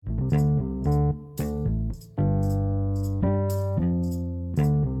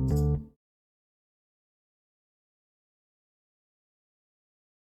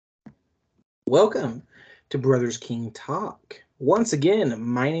Welcome to Brothers King Talk. Once again,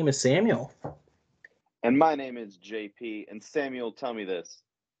 my name is Samuel. And my name is JP. And Samuel, tell me this.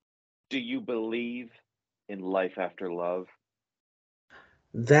 Do you believe in life after love?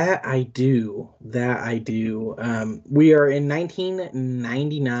 That I do. We are in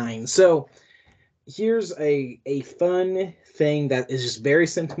 1999. So here's a fun thing that is just very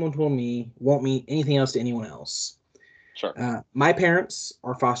sentimental to me, won't mean anything else to anyone else. Sure. My parents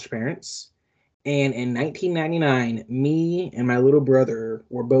are foster parents. And in 1999, me and my little brother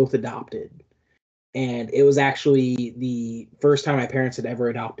were both adopted. And it was actually the first time my parents had ever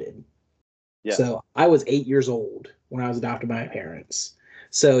adopted. Yeah. So I was 8 years old when I was adopted by my parents.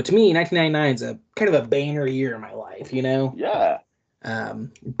 So to me, 1999 is a kind of a banner year in my life, you know? Yeah.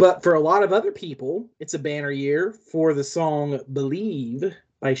 But for a lot of other people, it's a banner year for the song Believe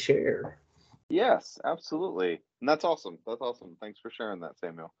by Cher. Yes, absolutely. And that's awesome. That's awesome. Thanks for sharing that,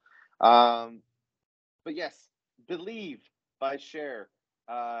 Samuel. But yes, Believe by Cher.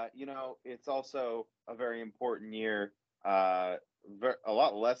 It's also a very important year. A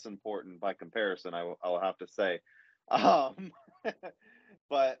lot less important by comparison, I'll have to say. Um,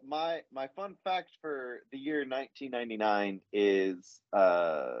 but my fun fact for the year 1999 is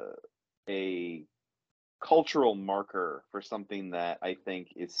a cultural marker for something that I think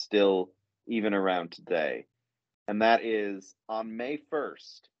is still even around today, and that is on May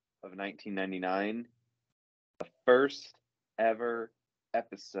 1st of 1999. First ever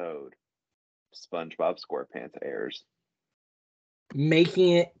episode of SpongeBob SquarePants airs.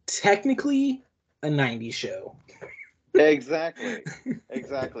 Making it technically a 90s show. Exactly.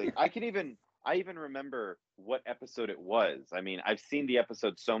 I even remember what episode it was. I mean, I've seen the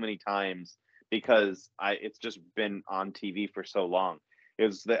episode so many times because it's just been on TV for so long.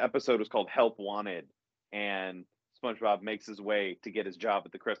 The episode was called Help Wanted, and SpongeBob makes his way to get his job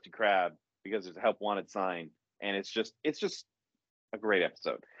at the Krusty Krab because there's a Help Wanted sign. And it's just a great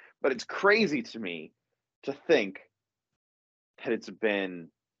episode. But it's crazy to me to think that it's been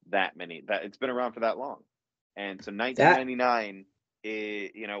that it's been around for that long. And so 1999,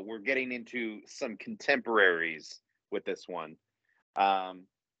 we're getting into some contemporaries with this one. But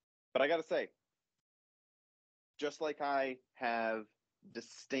I got to say, just like I have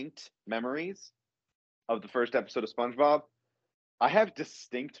distinct memories of the first episode of SpongeBob, I have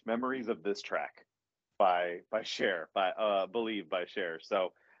distinct memories of this track by Cher, by Believe by Cher.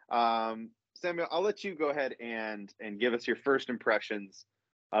 So, Samuel, I'll let you go ahead and give us your first impressions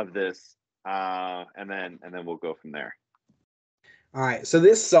of this, and then we'll go from there. All right, so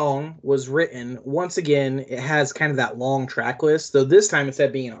this song was written, once again, it has kind of that long track list, though this time instead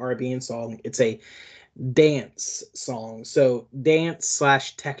of being an R&B song, it's a dance song. So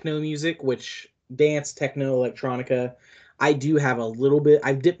dance/techno music, which dance, techno, electronica, I do have a little bit,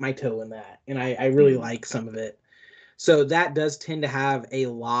 I've dipped my toe in that, and I really like some of it. So that does tend to have a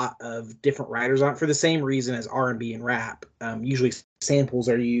lot of different writers on it for the same reason as R&B and rap. Usually samples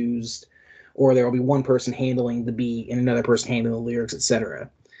are used, or there will be one person handling the beat and another person handling the lyrics,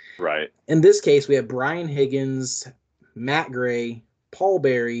 etc. Right. In this case, we have Brian Higgins, Matt Gray, Paul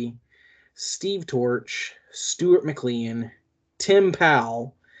Berry, Steve Torch, Stuart McLean, Tim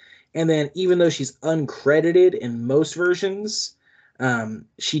Powell, and then even though she's uncredited in most versions,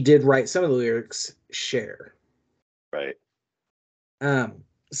 she did write some of the lyrics, Cher. Right.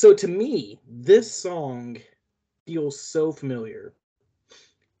 So to me, this song feels so familiar.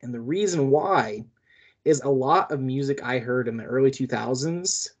 And the reason why is a lot of music I heard in the early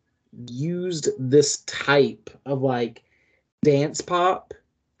 2000s used this type of like dance pop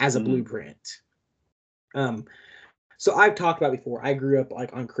as a blueprint. So I've talked about before, I grew up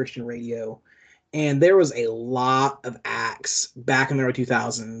like on Christian radio, and there was a lot of acts back in the early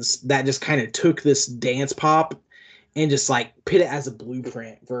 2000s that just kind of took this dance pop and just like put it as a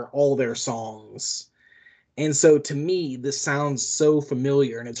blueprint for all their songs. And so to me, this sounds so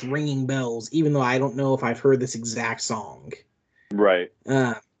familiar and it's ringing bells, even though I don't know if I've heard this exact song. Right.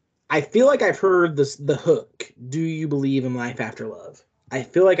 I feel like I've heard the hook, "Do you believe in life after love?" I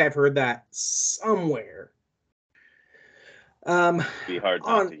feel like I've heard that somewhere. It'd be hard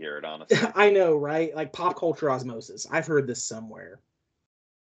not to hear it, honestly. I know, right? Like pop culture osmosis. I've heard this somewhere.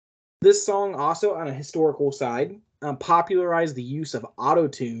 This song also, on a historical side, popularized the use of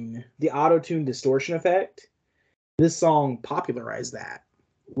auto-tune, the auto-tune distortion effect. This song popularized that,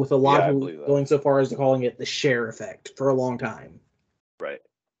 with a lot of people going so far as to calling it the Cher effect for a long time. Right.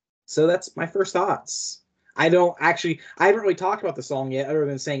 So that's my first thoughts. I haven't really talked about the song yet, other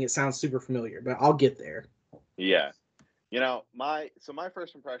than saying it sounds super familiar, but I'll get there. Yeah. My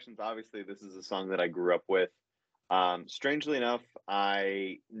first impressions, obviously, this is a song that I grew up with. Strangely enough,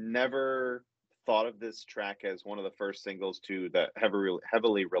 I never thought of this track as one of the first singles to that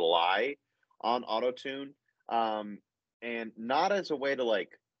heavily rely on autotune, and not as a way to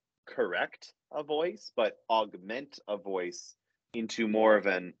like correct a voice, but augment a voice into more of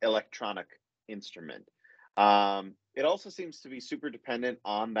an electronic instrument. It also seems to be super dependent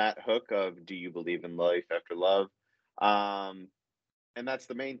on that hook of "Do you believe in life after love?" Um, and that's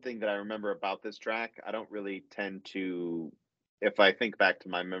the main thing that I remember about this track. I don't really tend to, if I think back to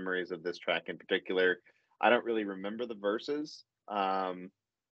my memories of this track in particular, I don't really remember the verses.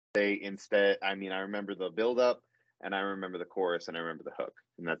 They instead, I mean, I remember the build up and I remember the chorus and I remember the hook,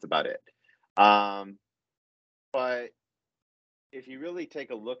 and that's about it. Um, but if you really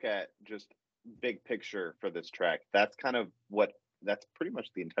take a look at just big picture for this track, that's kind of what that's pretty much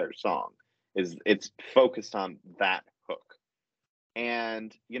the entire song is. It's focused on that hook.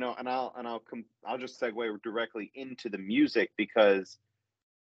 And I'll just segue directly into the music, because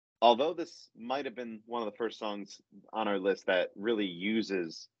although this might have been one of the first songs on our list that really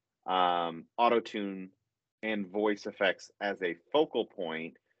uses autotune and voice effects as a focal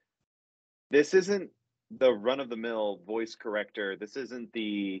point, this isn't the run-of-the-mill voice corrector. This isn't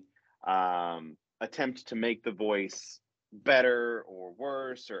the attempt to make the voice better or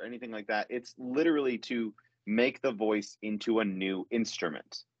worse or anything like that. It's literally to make the voice into a new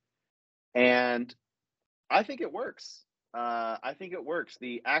instrument. And I think it works. I think it works.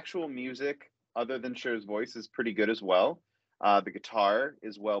 The actual music, other than Cher's voice, is pretty good as well. The guitar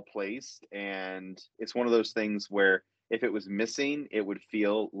is well placed, and it's one of those things where if it was missing, it would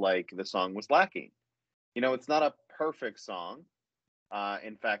feel like the song was lacking. It's not a perfect song.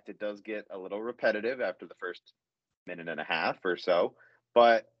 In fact, it does get a little repetitive after the first minute and a half or so,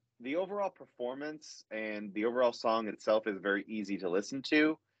 but the overall performance and the overall song itself is very easy to listen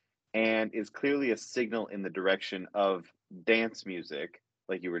to and is clearly a signal in the direction of dance music,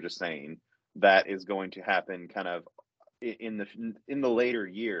 like you were just saying, that is going to happen kind of in the later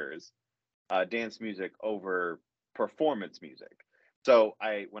years, dance music over performance music. So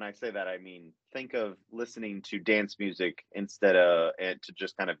when I say that, I mean, think of listening to dance music instead of and to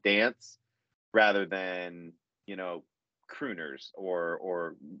just kind of dance rather than, crooners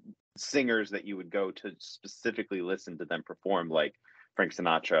or singers that you would go to specifically listen to them perform, like Frank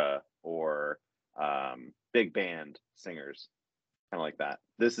Sinatra or big band singers, kind of like that.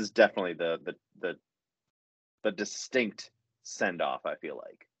 This is definitely the distinct send off, I feel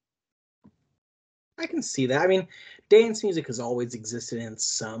like. I can see that. I mean, dance music has always existed in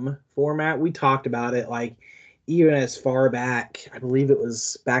some format. We talked about it like even as far back, I believe it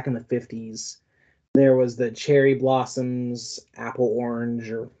was back in the 50s. There was the Cherry Blossoms, Apple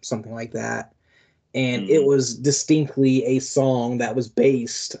Orange, or something like that. And it Mm-hmm. was distinctly a song that was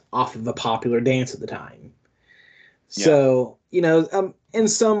based off of a popular dance at the time. Yeah, So, in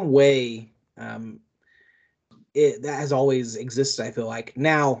some way, that has always existed, I feel like.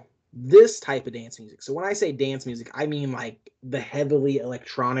 Now, this type of dance music. So when I say dance music, I mean like the heavily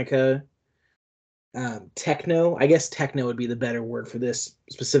electronica, techno. I guess techno would be the better word for this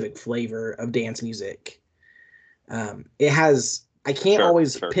specific flavor of dance music. It has, I can't sure,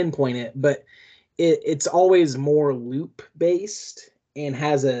 always sure. pinpoint it, but it's always more loop based and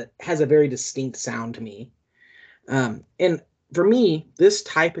has a very distinct sound to me. And for me, this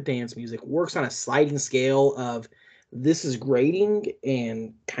type of dance music works on a sliding scale of this is grating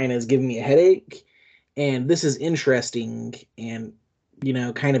and kind of is giving me a headache, and this is interesting and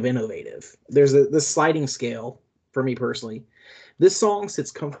kind of innovative. There's this sliding scale for me personally. This song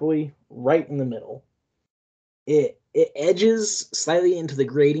sits comfortably right in the middle. It edges slightly into the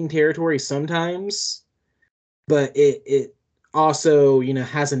grating territory sometimes, but it also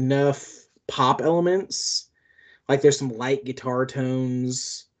has enough pop elements, like there's some light guitar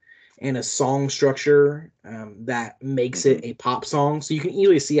tones and a song structure that makes Mm-hmm. it a pop song. So you can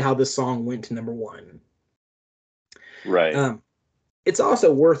easily see how this song went to number one. Right. Um, it's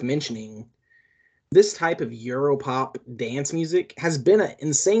also worth mentioning this type of Europop dance music has been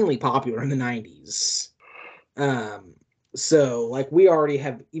insanely popular in the 90s. Um, so, like, we already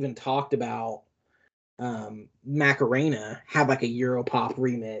have even talked about Macarena had like a Europop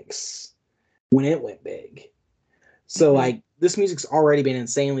remix when it went big. So Mm-hmm. like this music's already been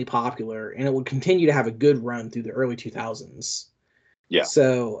insanely popular, and it would continue to have a good run through the early 2000s. Yeah.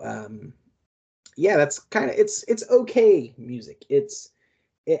 So yeah, that's kind of it's okay music.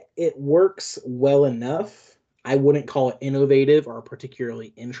 It works well enough. I wouldn't call it innovative or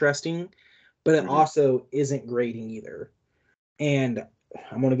particularly interesting, but it Mhm. also isn't grating either. And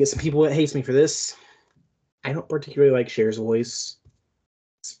I'm gonna get some people that hates me for this. I don't particularly like Cher's voice.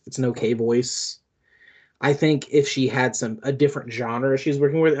 It's an okay voice. I think if she had a different genre she's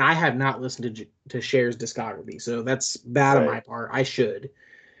working with, and I have not listened to Cher's discography, so that's bad on my Right. part. I should,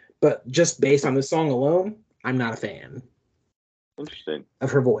 but just based on this song alone, I'm not a fan Interesting.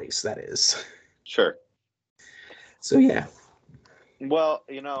 of her voice. That is. Sure. So yeah, Well,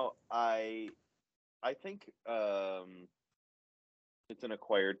 I think it's an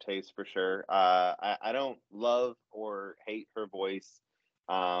acquired taste for sure. I don't love or hate her voice.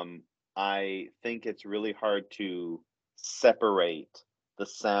 I think it's really hard to separate the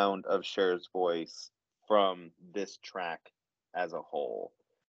sound of Cher's voice from this track as a whole.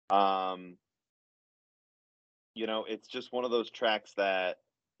 Um, it's just one of those tracks that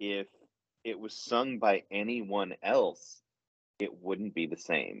if it was sung by anyone else, it wouldn't be the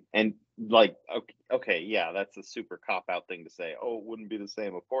same. And like, okay, yeah, that's a super cop out thing to say. Oh, it wouldn't be the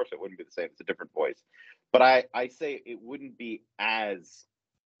same. Of course, it wouldn't be the same. It's a different voice. But I say it wouldn't be as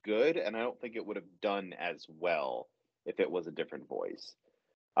good, and I don't think it would have done as well if it was a different voice.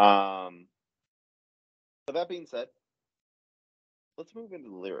 Um, but that being said, let's move into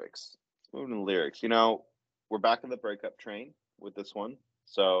the lyrics. Let's move into the lyrics. We're back in the breakup train with this one.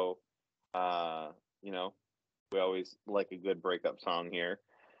 So, uh, you know, we always like a good breakup song here.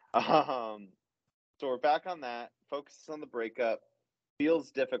 Um, so we're back on that. Focuses on the breakup.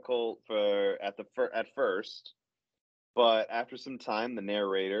 Feels difficult at first, but after some time, the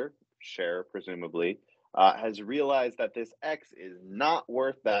narrator, Cher presumably, has realized that this ex is not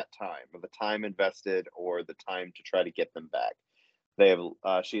worth that time, or the time invested, or the time to try to get them back.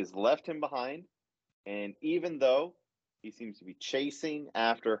 She has left him behind, and even though he seems to be chasing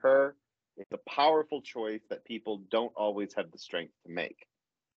after her, it's a powerful choice that people don't always have the strength to make.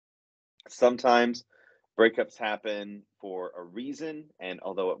 Sometimes breakups happen for a reason, and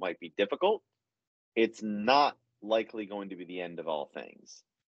although it might be difficult, it's not likely going to be the end of all things.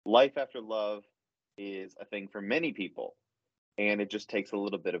 Life after love is a thing for many people, and it just takes a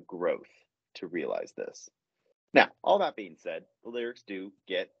little bit of growth to realize this. Now, all that being said, the lyrics do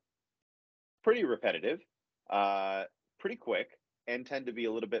get pretty repetitive, uh, pretty quick, and tend to be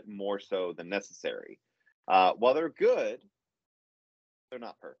a little bit more so than necessary. While they're good, they're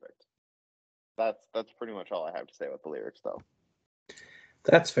not perfect. That's pretty much all I have to say about the lyrics, though.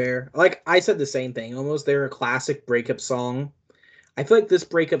 that's fair. Like I said, the same thing. Almost, they're a classic breakup song. I feel like this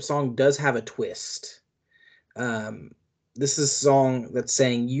breakup song does have a twist. Um, this is a song that's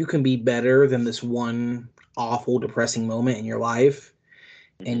saying you can be better than this one awful, depressing moment in your life,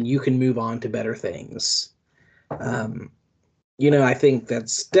 Hmm. and you can move on to better things. Um, I think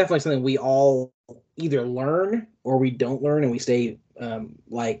that's definitely something we all either learn or we don't learn, and we stay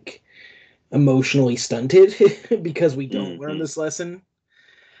like emotionally stunted because we don't learn Hmm. this lesson.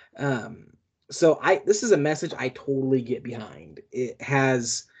 Um, so this is a message I totally get behind. It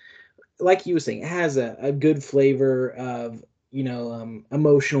has, like you were saying, it has a good flavor of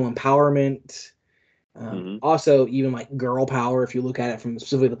emotional empowerment. Hmm. Also, even like girl power, if you look at it from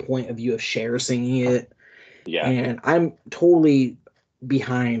specifically the point of view of Cher singing it. Yeah. And I'm totally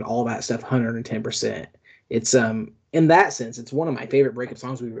behind all that stuff 110%. It's in that sense, it's one of my favorite breakup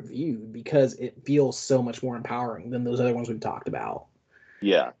songs we reviewed because it feels so much more empowering than those other ones we've talked about.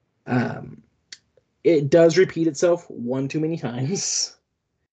 Yeah. Um, it does repeat itself one too many times.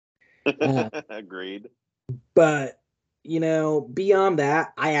 Uh, Agreed. but beyond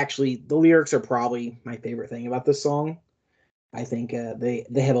that, the lyrics are probably my favorite thing about this song. I think they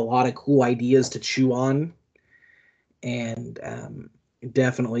have a lot of cool ideas to chew on, and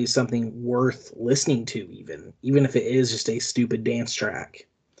definitely something worth listening to, even if it is just a stupid dance track.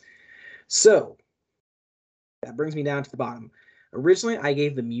 So that brings me down to the bottom. Originally, I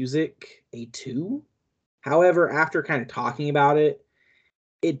gave the music a 2. However, after kind of talking about it,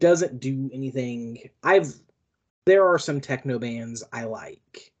 it doesn't do anything. There are some techno bands I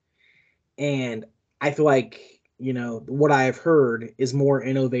like, and I feel like what I've heard is more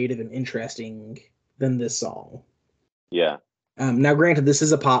innovative and interesting than this song. Yeah. Now, granted, this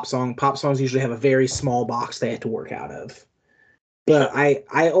is a pop song. Pop songs usually have a very small box they have to work out of. But Sure.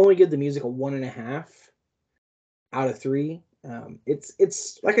 I only give the music a 1.5 out of 3.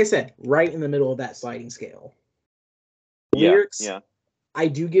 It's like I said, right in the middle of that sliding scale. Yeah. Lyrics, Yeah. I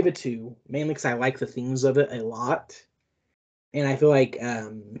do give a 2, mainly because I like the themes of it a lot, and I feel like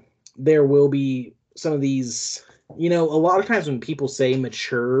there will be some of these. A lot of times when people say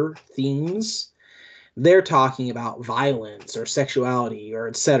mature themes, they're talking about violence or sexuality or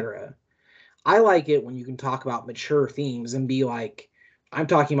etc. I like it when you can talk about mature themes and be like, I'm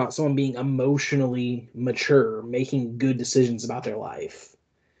talking about someone being emotionally mature, making good decisions about their life.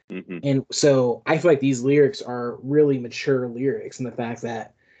 Mm-hmm. And so I feel like these lyrics are really mature lyrics in the fact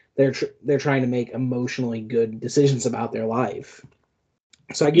that they're trying to make emotionally good decisions about their life.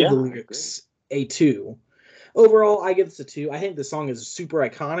 So I give Yeah, the I agree. lyrics a 2. Overall, I give this a 2. I think the song is super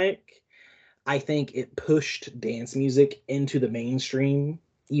iconic. I think it pushed dance music into the mainstream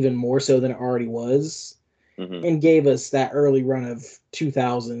even more so than it already was, Mm-hmm. and gave us that early run of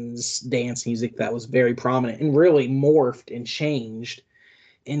 2000s dance music that was very prominent and really morphed and changed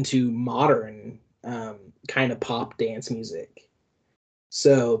into modern kind of pop dance music.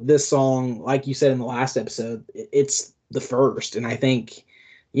 So this song, like you said in the last episode, it's the first, and I think,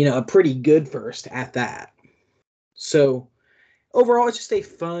 a pretty good first at that. So overall, it's just a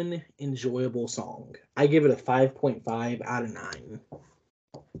fun, enjoyable song. I give it a 5.5 out of 9.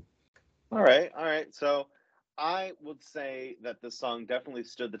 All right, all right. So I would say that this song definitely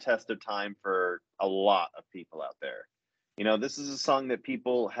stood the test of time for a lot of people out there. This is a song that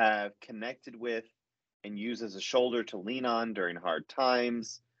people have connected with and use as a shoulder to lean on during hard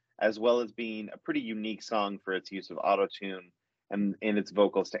times, as well as being a pretty unique song for its use of autotune and in its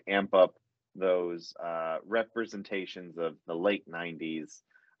vocals to amp up those representations of the late '90s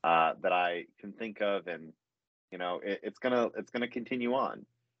that I can think of, and it's gonna continue on.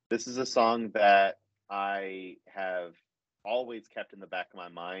 This is a song that I have always kept in the back of my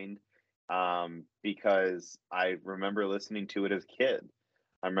mind, because I remember listening to it as a kid.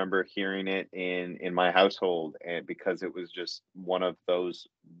 I remember hearing it in my household, and because it was just one of those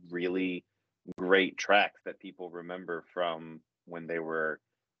really great tracks that people remember from when they were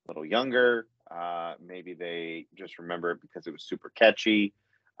a little younger. Maybe they just remember it because it was super catchy.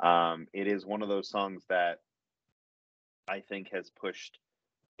 It is one of those songs that I think has pushed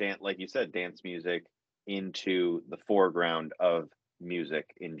like you said, dance music into the foreground of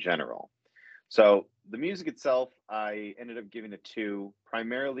music in general. So the music itself, I ended up giving a 2,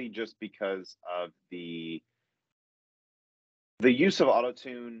 primarily just because of the use of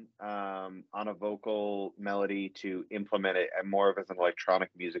autotune on a vocal melody to implement it and more of as an electronic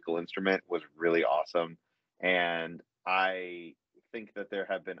musical instrument was really awesome. And I think that there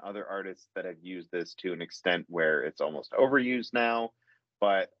have been other artists that have used this to an extent where it's almost overused now,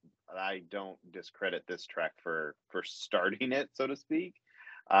 but I don't discredit this track for starting it, so to speak.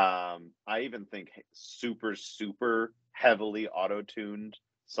 I even think super heavily auto-tuned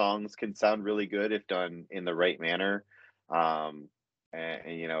songs can sound really good if done in the right manner. um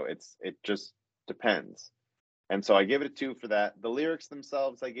it just depends. And so I give it a 2 for that. The lyrics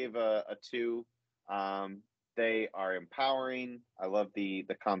themselves, I gave a 2. They are empowering. I love the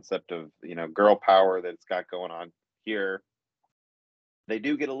concept of girl power that it's got going on here. They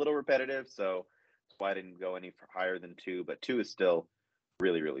do get a little repetitive, so that's why I didn't go any higher than 2, but 2 is still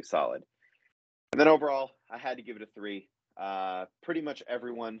really solid. And then overall, I had to give it a 3. Pretty much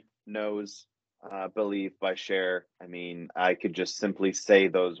everyone knows Believe by Cher. I mean, I could just simply say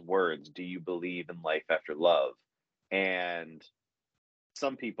those words. Do you believe in life after love? And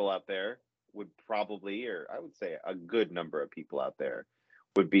some people out there would probably, or I would say a good number of people out there,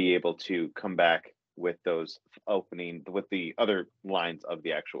 would be able to come back with those with the other lines of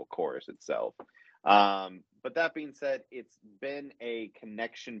the actual chorus itself. But that being said, it's been a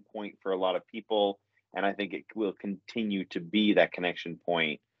connection point for a lot of people, and I think it will continue to be that connection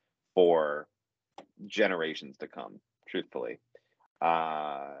point for generations to come. Truthfully,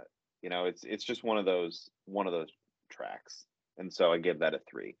 uh, it's just one of those tracks, and so I give that a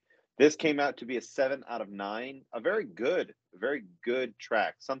 3. This came out to be a 7 out of 9. A very good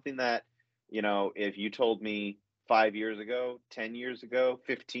track. Something that if you told me 5 years ago, 10 years ago,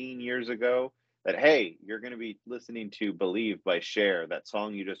 15 years ago that hey, you're going to be listening to "Believe" by Cher, that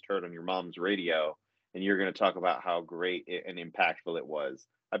song you just heard on your mom's radio, and you're going to talk about how great and impactful it was,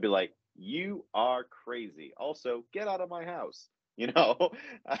 I'd be like, you are crazy. Also, get out of my house. You know,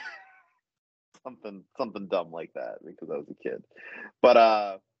 something dumb like that because I was a kid.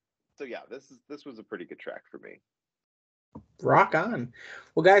 But so yeah, this was a pretty good track for me. Rock on.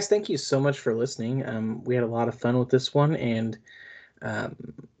 Well, guys, thank you so much for listening. We had a lot of fun with this one, and um,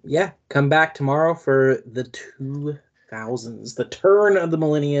 yeah, come back tomorrow for the 2000s, the turn of the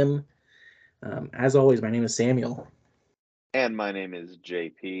millennium. As always, my name is Samuel. And my name is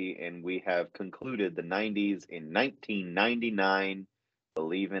JP, and we have concluded the '90s in 1999,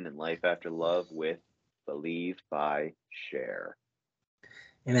 believing in life after love with "Believe" by Cher.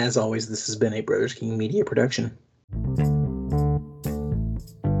 And as always, this has been a Brothers King Media production.